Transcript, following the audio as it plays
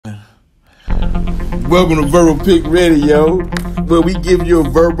Welcome to Verbal Pick Radio, where we give you a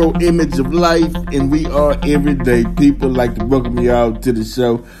verbal image of life, and we are everyday people. Like to welcome you out to the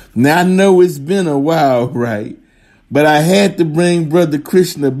show. Now, I know it's been a while, right? But I had to bring Brother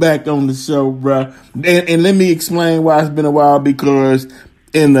Christnu back on the show, bruh. And let me explain why it's been a while, because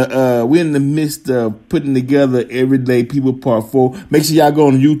we're in the midst of putting together Everyday People Part 4. Make sure y'all go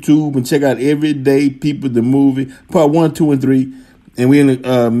on YouTube and check out Everyday People, the movie, Part 1, 2, and 3. And we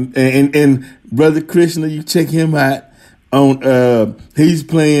and Brother Christnu, you check him out on he's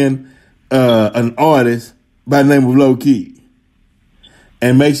playing an artist by the name of Low Key.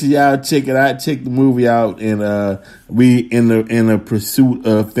 And make sure y'all check it out, check the movie out, and we in a pursuit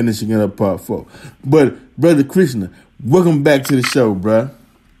of finishing it up Part 4. But Brother Christnu, welcome back to the show, bruh.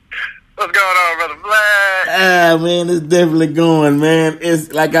 What's going on, Brother Black? Man, it's definitely going, man.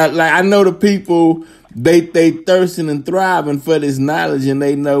 It's like I know the people. They thirsting and thriving for this knowledge, and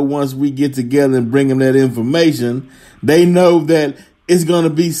they know once we get together and bring them that information, they know that it's going to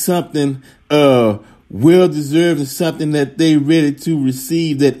be something well-deserved and something that they ready to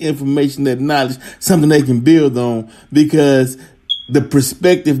receive, that information, that knowledge, something they can build on, because the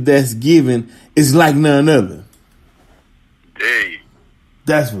perspective that's given is like none other. Hey.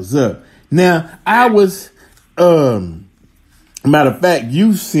 That's what's up. Now, I was, matter of fact,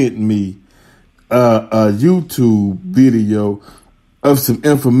 you sent me a YouTube video of some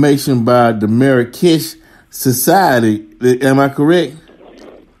information by the Marrakesh Society. Am I correct?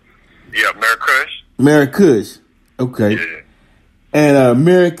 Yeah, Marrakesh. Marrakesh. Okay. Yeah. And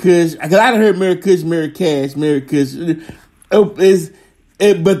Marrakesh, because I heard Marrakesh. Oh,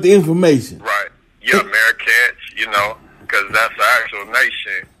 but the information. Right. Yeah, Marrakesh, because that's the actual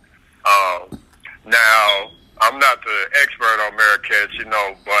nation. Now, I'm not the expert on Marrakesh,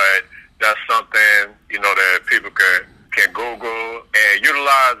 but that's something, that people can Google and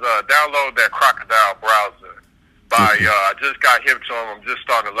utilize, download that Crocodile browser. I just got hip to them. I'm just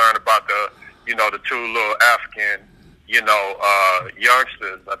starting to learn about the two little African,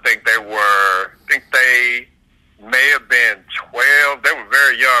 youngsters. I think they may have been 12. They were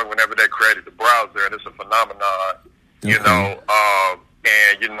very young whenever they created the browser, and it's a phenomenon,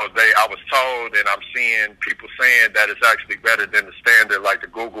 I was told, and I'm seeing people saying that it's actually better than the standard, like the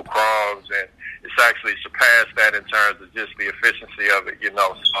Google Chromes, and it's actually surpassed that in terms of just the efficiency of it, So,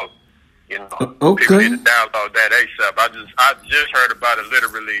 people need to download that ASAP. I just heard about it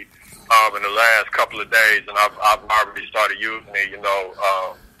literally in the last couple of days, and I've already started using it,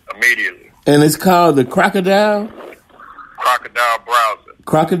 immediately. And it's called the Crocodile browser.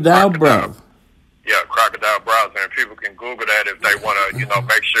 Crocodile browser. Yeah, Crocodile browser, and people can Google that if they want to,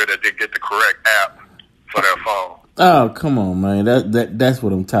 make sure that they get the correct app for their phone. Oh, come on, man. That's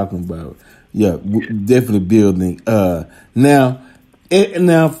what I'm talking about. Yeah, definitely building. Now,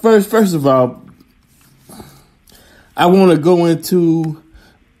 first of all, I want to go into,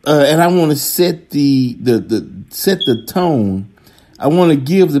 and I want to set the tone. I want to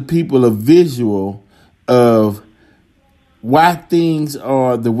give the people a visual of why things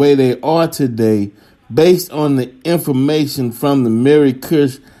are the way they are today, based on the information from the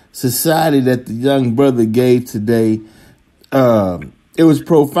Marrakesh Society that the young brother gave today. It was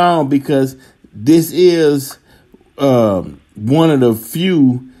profound, because this is one of the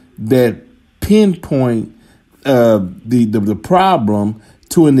few that pinpoint the problem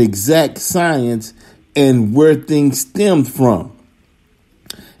to an exact science and where things stemmed from.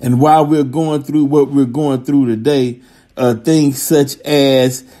 And while we're going through what we're going through today, things such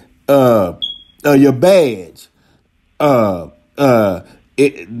as your badge,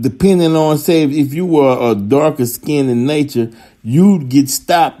 depending on, say, if you were a darker skin in nature, you'd get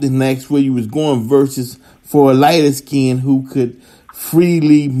stopped and asked where you was going, versus for a lighter skin who could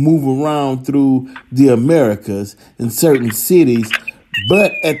freely move around through the Americas in certain cities.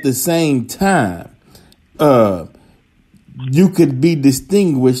 But at the same time, you could be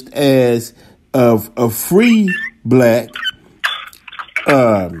distinguished as a free black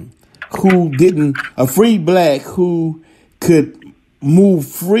who could move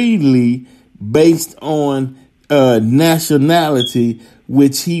freely based on nationality,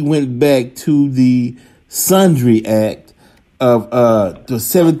 which he went back to the Sundry Act of the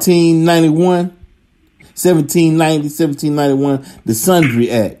 1791, the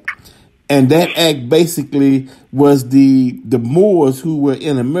Sundry Act. And that act basically was the Moors who were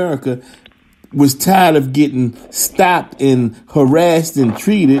in America was tired of getting stopped and harassed and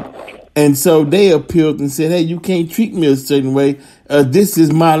treated. And so they appealed and said, hey, you can't treat me a certain way. This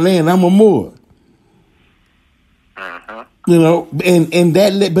is my land. I'm a Moor. Uh-huh. And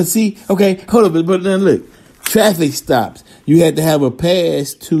that, but see, okay, hold up, but then look, traffic stops. You had to have a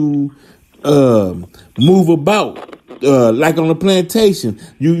pass to move about. Like on the plantation,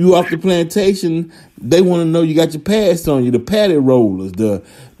 you off the plantation, they want to know you got your pass on you, the paddy rollers, where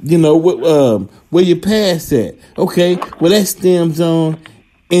your pass at. Okay, well that stems on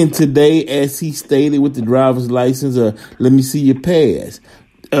in today, as he stated with the driver's license. Let me see your pass.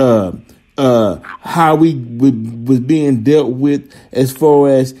 How we was being dealt with as far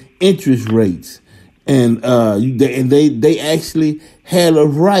as interest rates, and they actually had a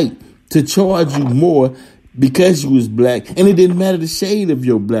right to charge you more because you was black, and it didn't matter the shade of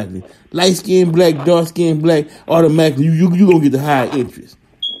your blackness. Light skinned black, dark skinned black, automatically you gonna get the higher interest.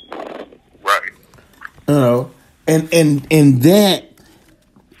 Right. And that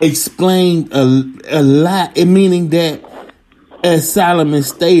explained a lot. Meaning that, as Solomon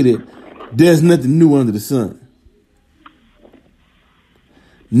stated, there's nothing new under the sun.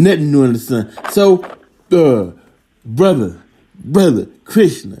 Nothing new under the sun. So, brother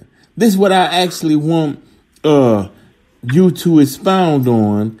Christnu, this is what I actually want you to expound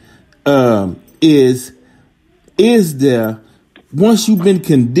on. Is there, once you've been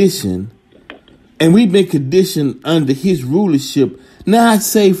conditioned, and we've been conditioned under his rulership, now I'd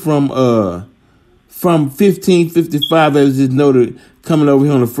say from 1555, as is noted, coming over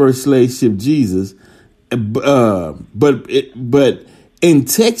here on the first slave ship Jesus, but in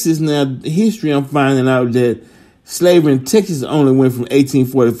Texas now, history, I'm finding out that slavery in Texas only went from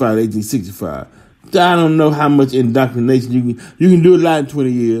 1845 to 1865. I don't know how much indoctrination you can do a lot in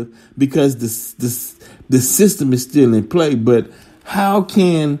 20 years because the system is still in play. But how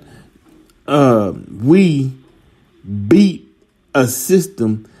can we beat a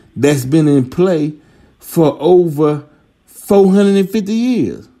system that's been in play for over 450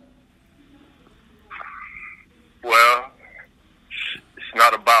 years? Well, it's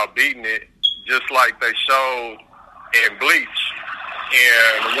not about beating it. Just like they showed in Bleach,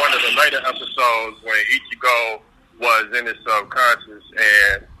 in one of the later episodes when Ichigo was in his subconscious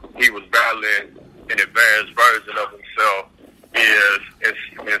and he was battling an advanced version of himself,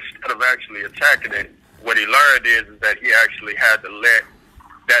 instead of actually attacking it, what he learned is that he actually had to let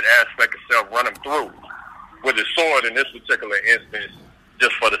that aspect of self run him through. With his sword in this particular instance,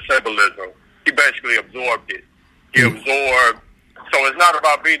 just for the symbolism, he basically absorbed it. He absorbed. So it's not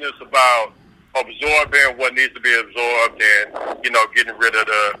about beating, it's about absorbing what needs to be absorbed and, getting rid of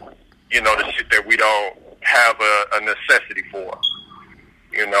the shit that we don't have a necessity for,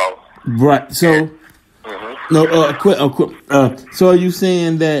 Right. So, so are you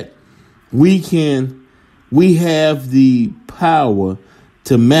saying that we have the power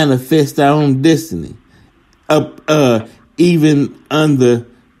to manifest our own destiny, even under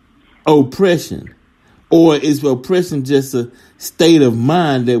oppression? Or is oppression just a state of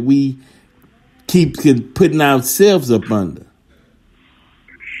mind that we keep putting ourselves up under?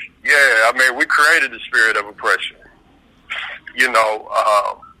 Yeah, we created the spirit of oppression, and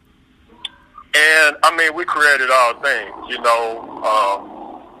we created all things,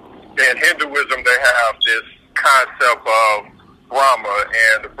 in Hinduism they have this concept of Brahma,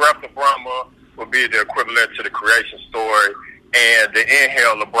 and the breath of Brahma will be the equivalent to the creation story, and the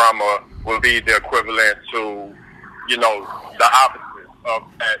inhale of Brahma will be the equivalent to, the opposite of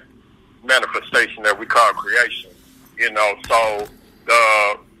that manifestation that we call creation, so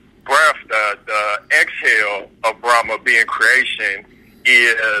the breath, the exhale of Brahma being creation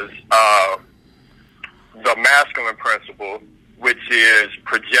is the masculine principle, which is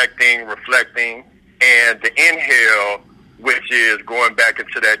projecting, reflecting, and the inhale, which is going back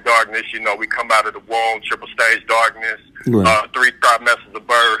into that darkness. We come out of the womb, triple stage darkness, right. 3 trimesters of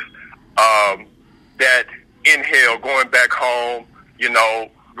birth. That inhale, going back home,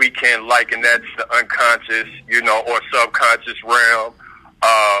 we can liken that to the unconscious, or subconscious realm.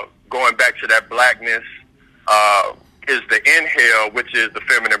 Going back to that blackness is the inhale, which is the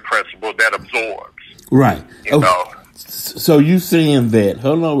feminine principle that absorbs. Right. So you saying that?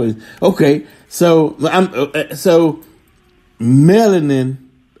 Hold on, wait. Okay. So so melanin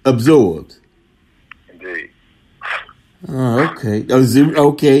absorbs. Indeed. Oh, okay.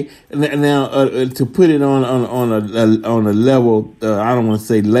 Okay. Now, to put it on a level, I don't want to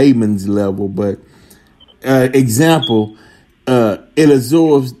say layman's level, but example, it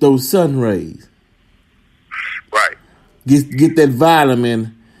absorbs those sun rays. Right. Get that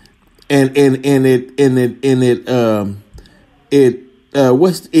vitamin, and it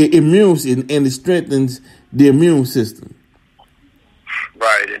strengthens the immune system.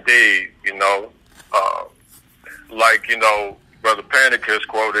 Right, indeed. Brother Panic has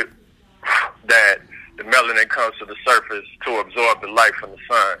quoted that the melanin comes to the surface to absorb the light from the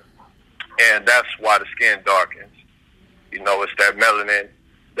sun, and that's why the skin darkens. It's that melanin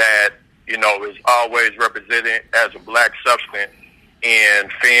that is always represented as a black substance in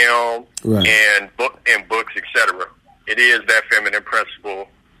film, right, and in books, etc. It is that feminine principle,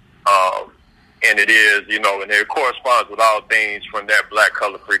 and it is, and it corresponds with all things from that black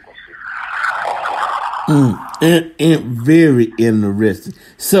color frequency. And very interesting.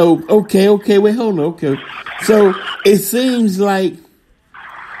 So, okay, wait, hold on, okay. So it seems like,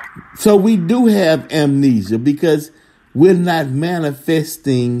 so we do have amnesia because we're not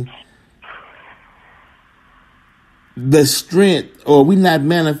manifesting the strength, or we're not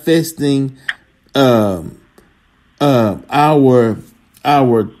manifesting our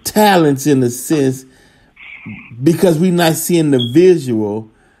talents in a sense, because we're not seeing the visual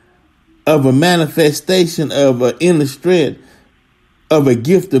of a manifestation of an inner strength of a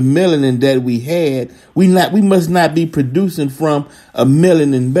gift of melanin that we had. We must not be producing from a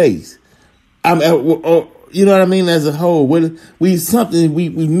melanin base. You know what I mean? As a whole, we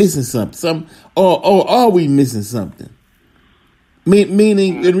missing something. Or are we missing something?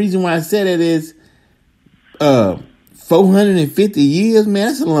 Meaning, the reason why I said it is 450 years, man,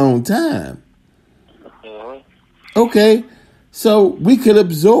 that's a long time. Okay, so we could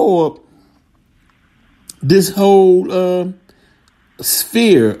absorb this whole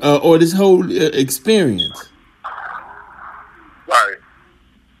sphere or this whole experience. Right.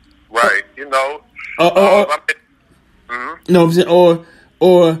 No, I'm saying,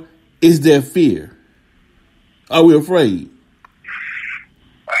 or is there fear? Are we afraid?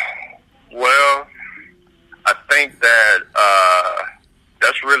 Well, I think that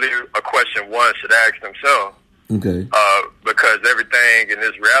that's really a question one should ask themselves. Okay. Because everything in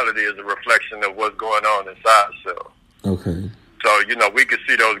this reality is a reflection of what's going on inside itself. Okay. So, we can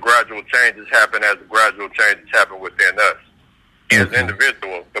see those gradual changes happen as the gradual changes happen within us. As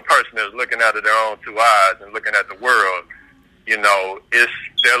individuals, the person is looking out of their own two eyes and looking at the world,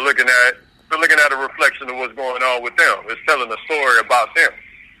 they're looking at a reflection of what's going on with them. It's telling a story about them.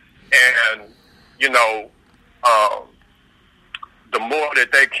 And, the more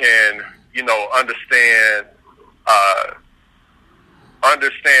that they can,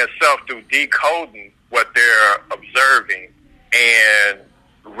 understand self through decoding what they're observing and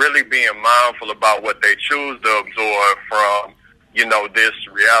really being mindful about what they choose to absorb from, this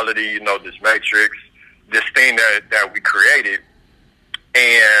reality, this matrix, this thing that we created.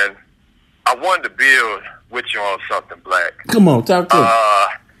 And I wanted to build with you on something, Black. Come on, talk to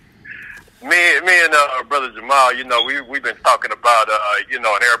me. Me and Brother Jamal, we've been talking about, and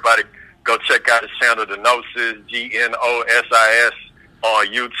everybody go check out his channel, The Gnosis, Gnosis, on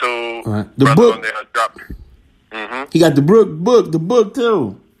YouTube. Right. The Brother book. on there, He got the book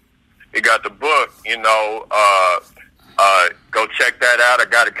too. He got the book, go check that out. I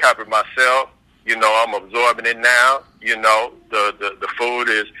got a copy myself. I'm absorbing it now. The food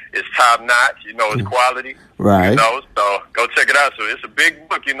is top notch. It's quality. Right. So go check it out. So it's a big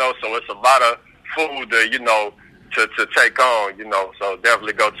book. So it's a lot of food to take on. So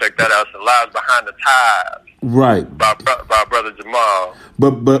definitely go check that out. It's The Lives Behind the Tides. Right. By Brother Jamal.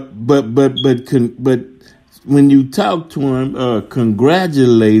 But when you talk to him,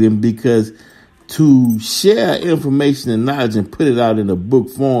 congratulate him, because to share information and knowledge and put it out in a book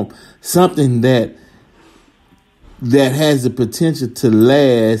form, something that has the potential to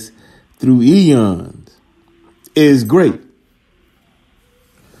last through eons, is great.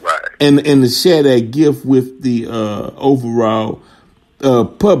 Right. And to share that gift with the overall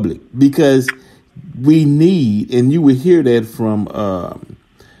public, because we need, and you would hear that from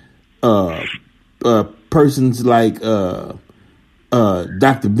persons like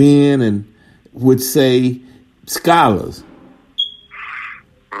Dr. Ben, and would say scholars,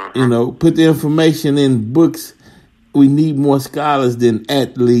 put the information in books. We need more scholars than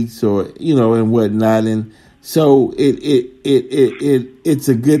athletes, or and whatnot. And so it's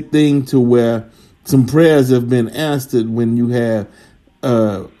a good thing to where some prayers have been answered when you have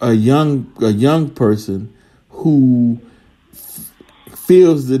a young person who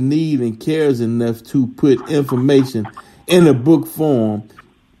feels the need and cares enough to put information in a book form,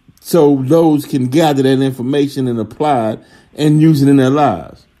 so those can gather that information and apply it and use it in their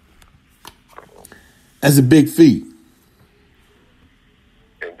lives. That's a big feat.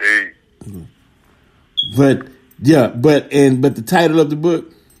 Indeed. But the title of the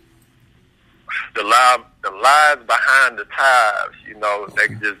book, The Lives Behind the Tides. They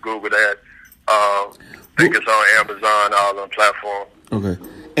can just Google that. I think it's on Amazon, all on platforms. Okay.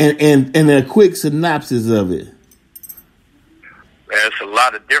 And a quick synopsis of it. Man, it's a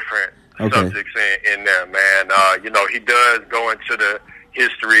lot of different subjects in there, man. He does go into the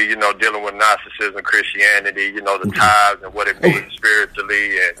history, dealing with Gnosticism, Christianity, the tithes and what it means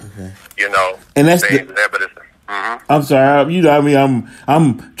spiritually, and and that's things there. But it's, I'm sorry,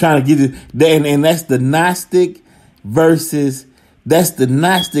 I'm trying to get it, and that's the Gnostic versus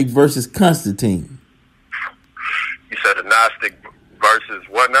Constantine. You said the Gnostic versus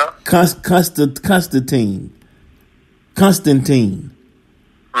what now? Constantine.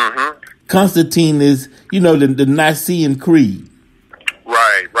 Mm-hmm. Constantine is, the Nicene Creed.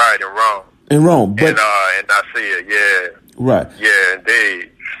 Right, in Rome. But, and Nicaea, yeah. Right. Yeah,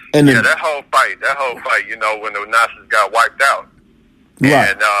 indeed. And that whole fight, when the Nazis got wiped out. Right.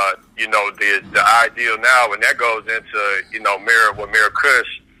 And, the ideal now, and that goes into, what Mir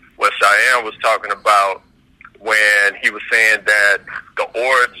Kush, what Cheyenne was talking about when he was saying that the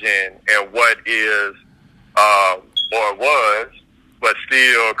origin and what is, or was, but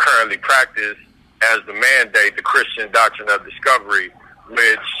still currently practiced as the mandate, the Christian doctrine of discovery,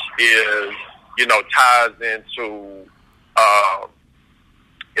 which is, ties into,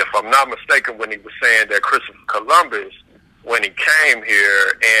 if I'm not mistaken, when he was saying that Christopher Columbus, when he came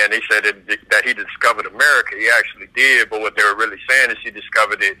here and he said that he discovered America, he actually did, but what they were really saying is he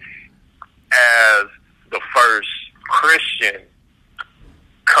discovered it as the first Christian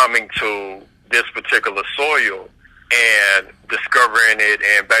coming to this particular soil and discovering it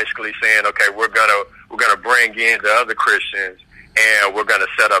and basically saying, okay, we're gonna bring in the other Christians and we're gonna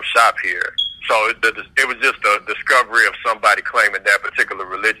set up shop here. So it was just a discovery of somebody claiming that particular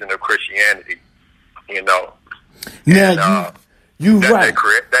religion of Christianity, Now, you right.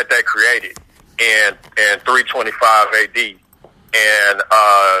 That they created in 325 AD, and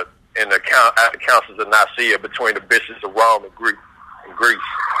at the councils of Nicaea between the bishops of Rome and Greece.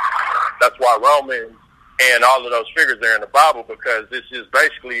 That's why Romans and all of those figures are in the Bible, because this is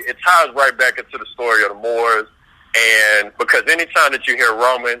basically, it ties right back into the story of the Moors. And because anytime that you hear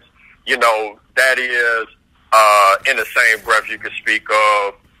Romans, that is in the same breath you could speak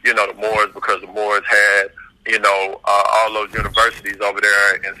of, the Moors, because the Moors had, all those universities over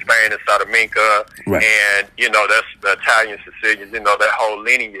there in Spain and Salamanca, right. And, that's the Italian Sicilians, that whole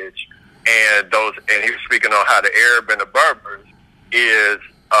lineage. And he was speaking on how the Arab and the Berbers is,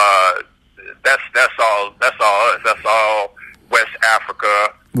 that's all us. That's all West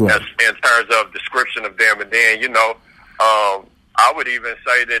Africa. Right. That's in terms of description of them. And then, I would even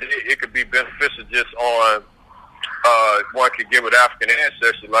say that it could be beneficial just on, one could get with African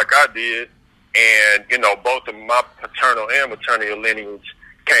ancestry like I did. And, both of my paternal and maternal lineage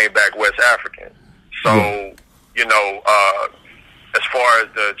came back West African. So, as far as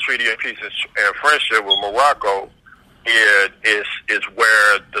the Treaty of Peace and Friendship with Morocco, it is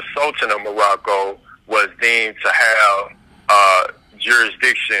where the Sultan of Morocco was deemed to have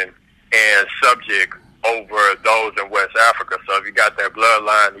jurisdiction and subject over those in West Africa. So if you got that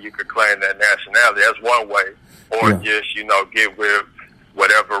bloodline, you could claim that nationality. That's one way. Or just, get with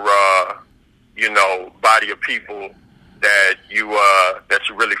whatever, body of people that you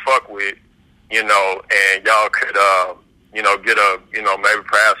really fuck with, and y'all could, get a, maybe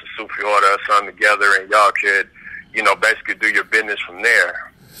perhaps a Sufi order or something together, and y'all could, basically do your business from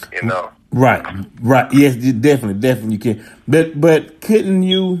there, Right. Yes, definitely you can. But couldn't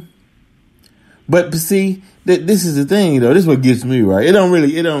you? But see, this is the thing, though. This is what gets me, right. It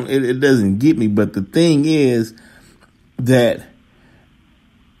doesn't get me. But the thing is that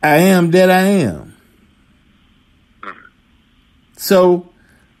I am that I am. So,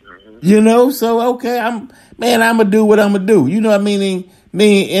 so okay, I'm gonna do what I'm gonna do. You know what I mean?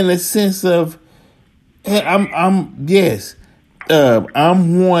 In a sense of, I'm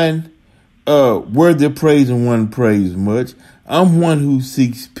one worthy of praise and one praise much. I'm one who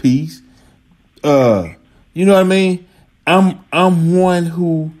seeks peace. You know what I mean? I'm one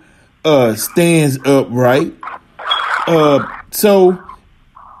who stands upright. So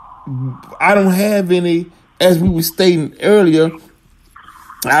I don't have any, as we were stating earlier,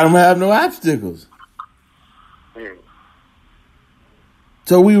 I don't have no obstacles.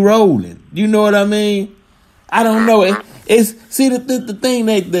 So we rolling. You know what I mean? I don't know. It's see the thing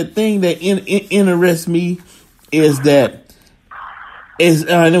that interests me is that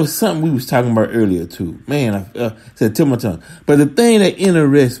there was something we was talking about earlier too. Man, I said to my tongue. But the thing that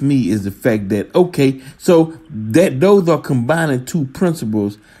interests me is the fact that so that those are combining two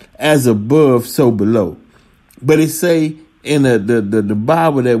principles, as above, so below. But it say in the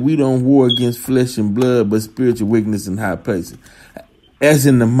Bible that we don't war against flesh and blood, but spiritual wickedness in high places, as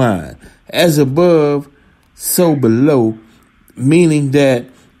in the mind, as above, so below, meaning that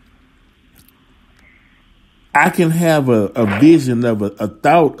I can have a vision of a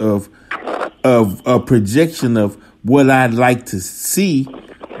thought of a projection of what I'd like to see,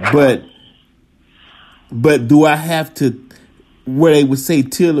 but do I have to, where they would say,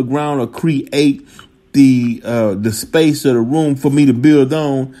 till the ground or create the space or the room for me to build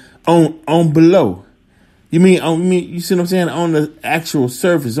on below? You you see what I'm saying? On the actual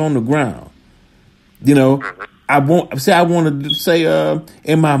surface, on the ground. You know, I want to say,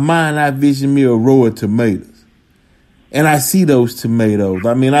 in my mind, I vision me a row of tomatoes. And I see those tomatoes.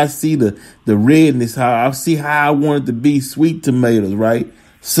 I mean, I see the redness, how I see how I want it to be, sweet tomatoes, right?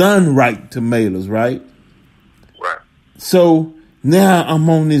 Sun-ripe tomatoes, right? Right. So now I'm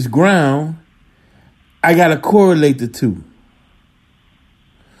on this ground. I got to correlate the two.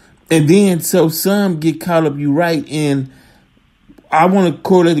 And then, so some get caught up, you right, in I want to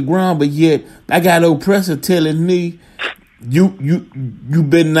correlate the ground, but yet I got an oppressor telling me, you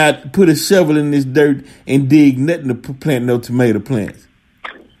better not put a shovel in this dirt and dig nothing to plant no tomato plants.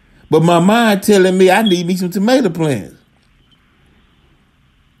 But my mind telling me I need me some tomato plants.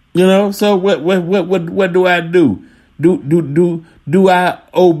 You know, so what do I do? Do I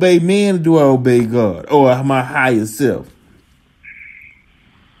obey men or do I obey God or my higher self?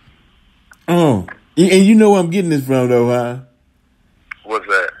 Oh, and you know where I'm getting this from, though, huh? What's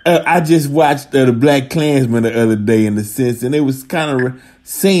that? I just watched the Black Klansman the other day, in the sense, and they was kind of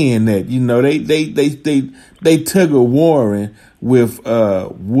saying that, you know, they tug of warring with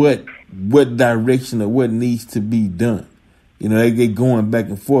what direction or what needs to be done. You know, they going back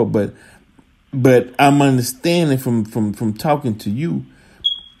and forth, but I'm understanding from talking to you,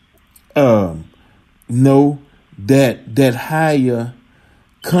 know that higher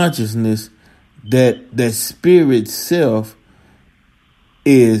consciousness, that spirit self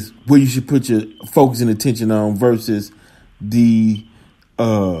is where you should put your focus and attention on versus the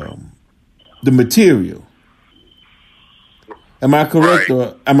material. Am I correct, right,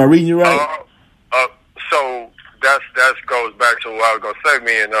 or am I reading you right? So that goes back to what I was gonna say.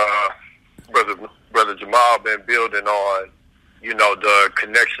 Me and brother Jamal been building on, you know, the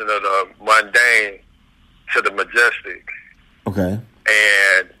connection of the mundane to the majestic. Okay.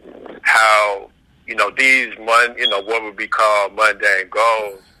 And how, you know, these what would be called mundane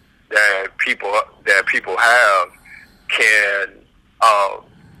goals that people have can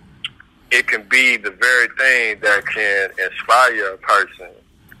it can be the very thing that can inspire a person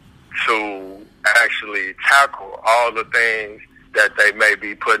to actually tackle all the things that they may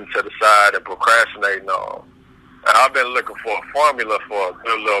be putting to the side and procrastinating on. And I've been looking for a formula for a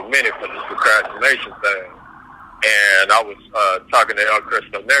good little minute for this procrastination thing. And I was talking to El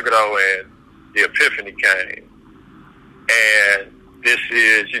Christnu, and the epiphany came. And this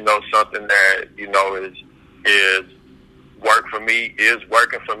is, you know, something that, you know, is working for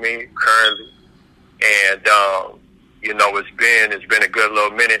me currently. And, you know, it's been a good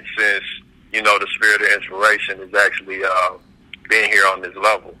little minute since, you know, the spirit of inspiration has actually been here on this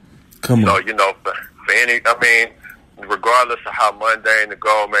level. Come on. So, you know, for any, I mean, regardless of how mundane the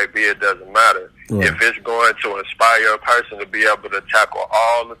goal may be, it doesn't matter. Right. If it's going to inspire a person to be able to tackle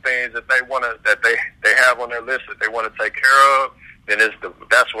all the things that they have on their list that they want to take care of, then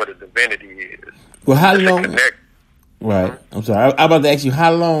that's what a divinity is. Well, how long? Right. I'm sorry. I'm about to ask you,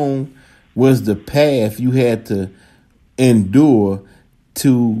 how long was the path you had to endure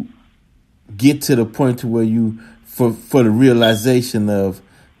to get to the point to where you, for the realization of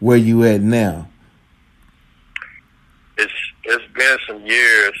where you at now? It's been some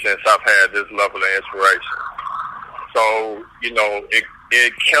years since I've had this level of inspiration. So, you know,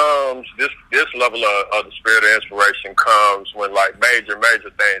 it comes, this level of the spirit of inspiration comes when, like, major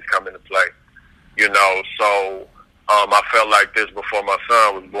things come into play. You know, so I felt like this before my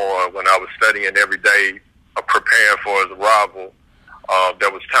son was born, when I was studying every day, preparing for his arrival.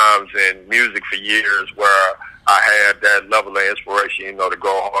 There was times in music for years where I had that level of inspiration, you know, to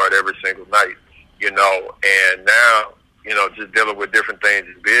go hard every single night, you know. And now, you know, just dealing with different things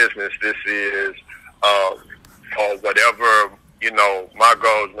in business, this is, or whatever, you know, my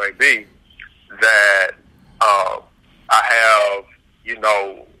goals may be, that I have, you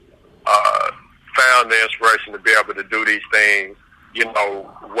know, found the inspiration to be able to do these things, you know,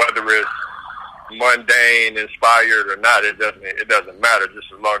 whether it's mundane, inspired or not, it doesn't matter,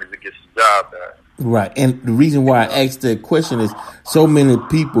 just as long as it gets the job done. Right. And the reason why I asked that question is so many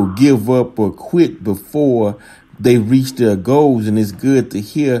people give up or quit before they reach their goals. And it's good to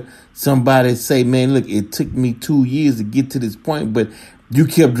hear somebody say, man, look, it took me 2 years to get to this point, but you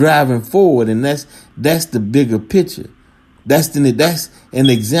kept driving forward. And that's the bigger picture. That's an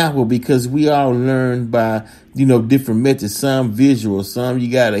example, because we all learn by, you know, different methods, some visual, some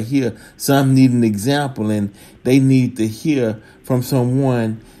you got to hear, some need an example, and they need to hear from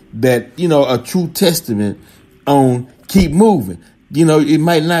someone that, you know, a true testament on keep moving. You know, it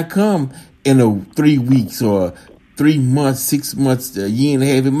might not come in a 3 weeks or 3 months, 6 months, a year and a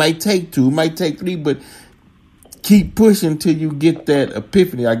half. It might take 2, it might take 3, but keep pushing till you get that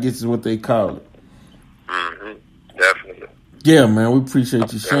epiphany, I guess is what they call it. Mm-hmm. Definitely. Yeah, man, we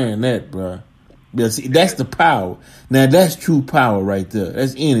appreciate you sharing that, bro. Yeah, see, that's the power. Now, that's true power right there.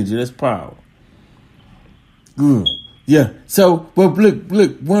 That's energy. That's power. Good. Yeah. So, but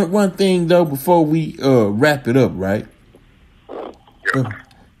look. One thing though, before we wrap it up, right?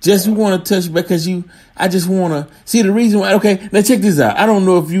 Just we want to touch because I just want to see the reason why. Okay, now check this out. I don't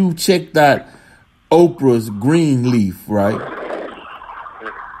know if you checked out Oprah's Greenleaf, right?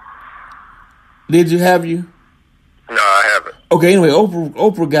 Did you have you? No, I haven't. Okay, anyway,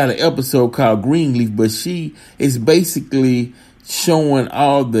 Oprah got an episode called Greenleaf, but she is basically showing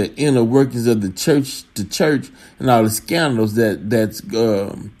all the inner workings of the church, and all the scandals that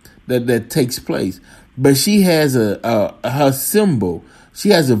takes place. But she has her symbol. She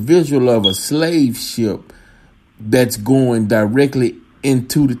has a visual of a slave ship that's going directly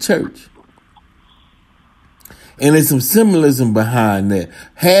into the church. And there's some symbolism behind that.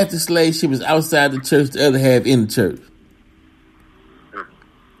 Half the slave ship is outside the church, the other half in the church.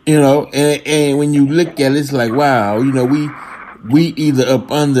 You know, and when you look at it, it's like, wow, you know, we either up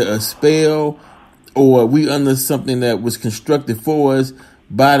under a spell or we under something that was constructed for us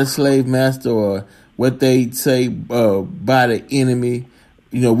by the slave master or what they say by the enemy.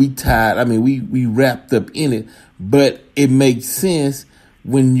 You know, we wrapped up in it. But it makes sense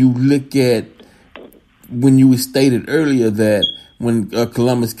when you look at, when you stated earlier that when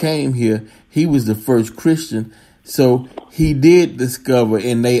Columbus came here, he was the first Christian. So he did discover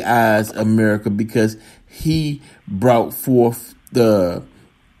in their eyes America because he brought forth or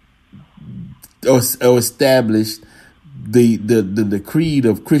established the creed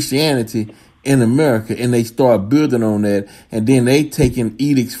of Christianity in America, and they start building on that. And then they taking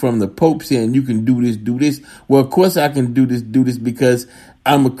edicts from the Pope saying you can do this. Well, of course I can do this because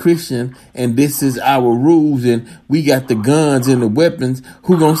I'm a Christian and this is our rules and we got the guns and the weapons.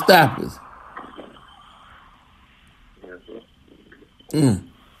 Who gonna stop us?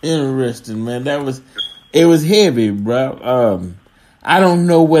 Interesting, man. It was heavy, bro. I don't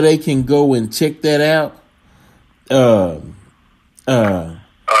know where they can go and check that out.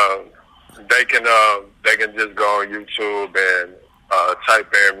 They can just go on YouTube and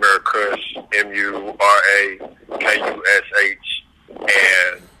type in Murakush, Murakush,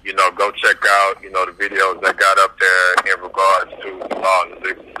 and go check out the videos that got up there in regards to the law and the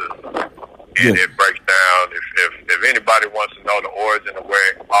legal system. And it breaks down if anybody wants to know the origin of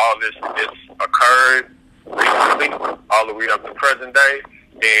where all this occurred recently, all the way up to present day,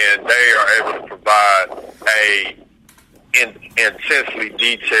 then they are able to provide a intensely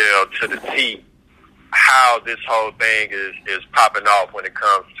detailed to the T how this whole thing is popping off when it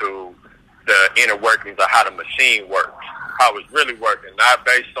comes to the inner workings of how the machine works, how it's really working, not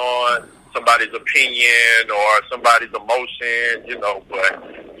based on somebody's opinion or somebody's emotion, but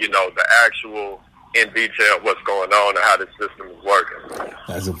the actual in detail what's going on and how the system is working.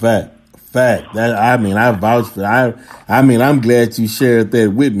 That's a fact. I vouch for that. I'm glad you shared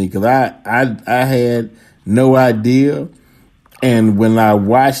that with me because I had no idea. And when I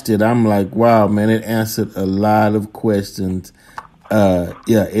watched it, I'm like, wow, man, it answered a lot of questions.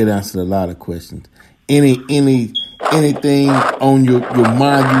 It answered a lot of questions. Anything on your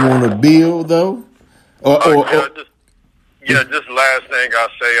mind you want to build though? Just last thing I'll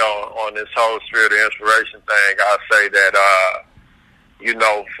say on this whole spirit of inspiration thing, I'll say that,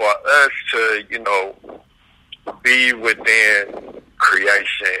 for us to, be within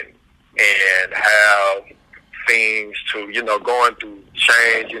creation and have things to, going through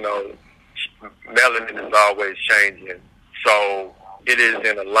change, melanin is always changing. So it is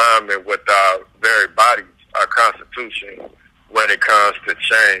in alignment with our very bodies, our constitution, when it comes to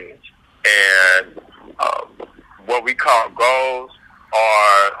change. And what we call goals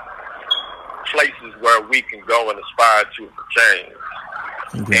are places where we can go and aspire to for change.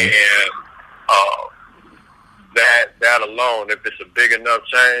 Okay. And that alone, if it's a big enough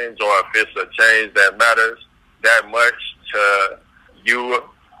change or if it's a change that matters that much to you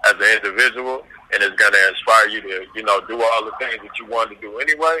as an individual and it's going to inspire you to, do all the things that you want to do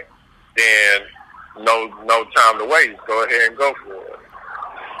anyway, then no time to waste. Go ahead and go for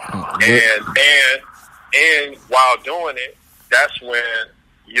it. And while doing it, that's when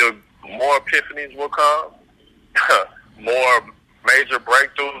more epiphanies will come, more major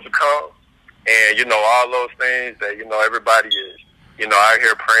breakthroughs will come, and all those things that everybody is out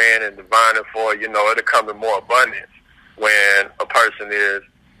here praying and divining for. It'll come in more abundance when a person is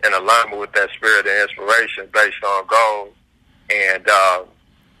in alignment with that spirit of inspiration based on goals, and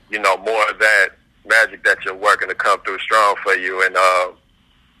more of that magic that you're working to come through strong for you, and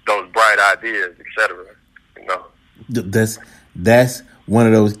those bright ideas, etc. That's one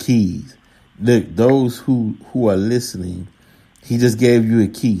of those keys. Look, those who are listening, he just gave you a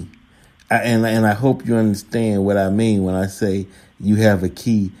key, and I hope you understand what I mean when I say you have a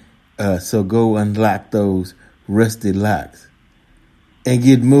key. So go unlock those rusted locks and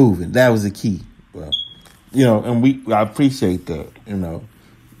get moving. That was the key. Well, and I appreciate that.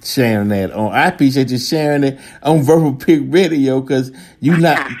 Sharing that on. I appreciate you sharing it on Verbal Pick Radio, because you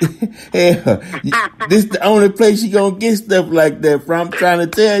not. This the only place you gonna get stuff like that from. I'm trying to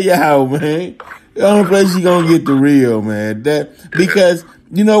tell you how, man. The only place you gonna get the real, man. Because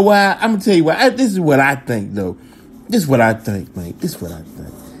you know why? I'm gonna tell you why. This is what I think, though. This is what I think, man. This is what I think.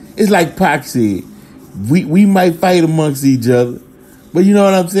 It's like Pac said. We might fight amongst each other, but you know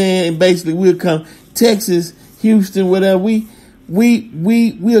what I'm saying. And basically, we'll come Texas, Houston, whatever.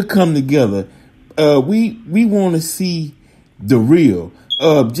 We'll come together. We want to see the real.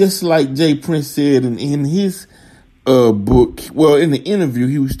 Just like Jay Prince said in his book. Well, in the interview,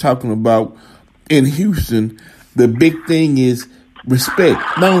 he was talking about in Houston, the big thing is respect.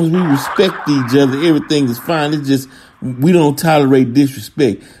 As long as we respect each other, everything is fine. It's just we don't tolerate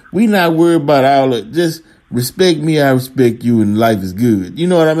disrespect. We not worried about all of just respect me, I respect you, and life is good. You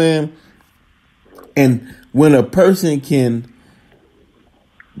know what I mean? And when a person can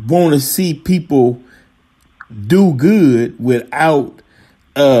want to see people do good without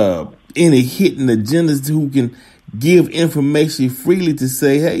any hidden agendas, who can give information freely to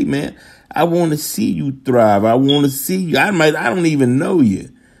say, hey man, I want to see you thrive. I want to see you. I don't even know you.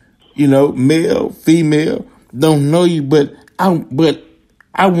 Male, female, don't know you, but I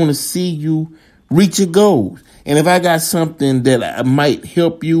want to see you reach your goals. And if I got something that I might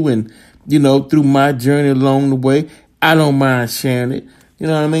help you and, through my journey along the way, I don't mind sharing it. You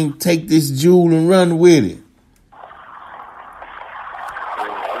know what I mean? Take this jewel and run with it.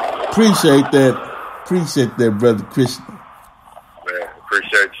 Appreciate that, brother Christnu. Man,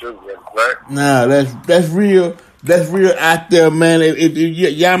 appreciate you, brother. Nah, that's real. That's real out there, man. If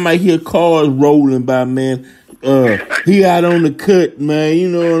y'all might hear cars rolling by, man. He out on the cut, man. You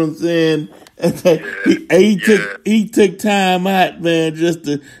know what I'm saying? He took time out, man, just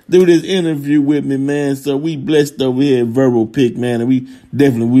to do this interview with me, man. So we blessed over here at Verbal Pick, man, and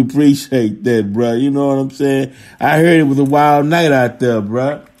we appreciate that, bro. You know what I'm saying? I heard it was a wild night out there,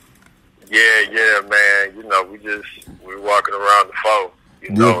 bro. Yeah, man. We're walking around the foe,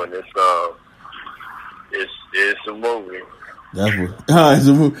 and it's a movie. That's what. It's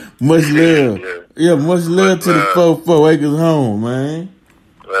a movie. Much love. Yeah, much love to the 4 acres home, man.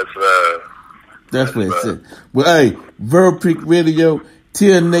 That's what it said. Well, hey, Verbal Pick Radio.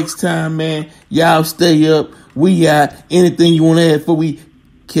 Till next time, man. Y'all stay up. We out. Anything you want to add before we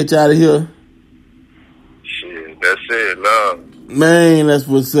catch out of here? Shit, that's it. Love. Man, that's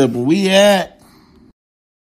what's up. We at.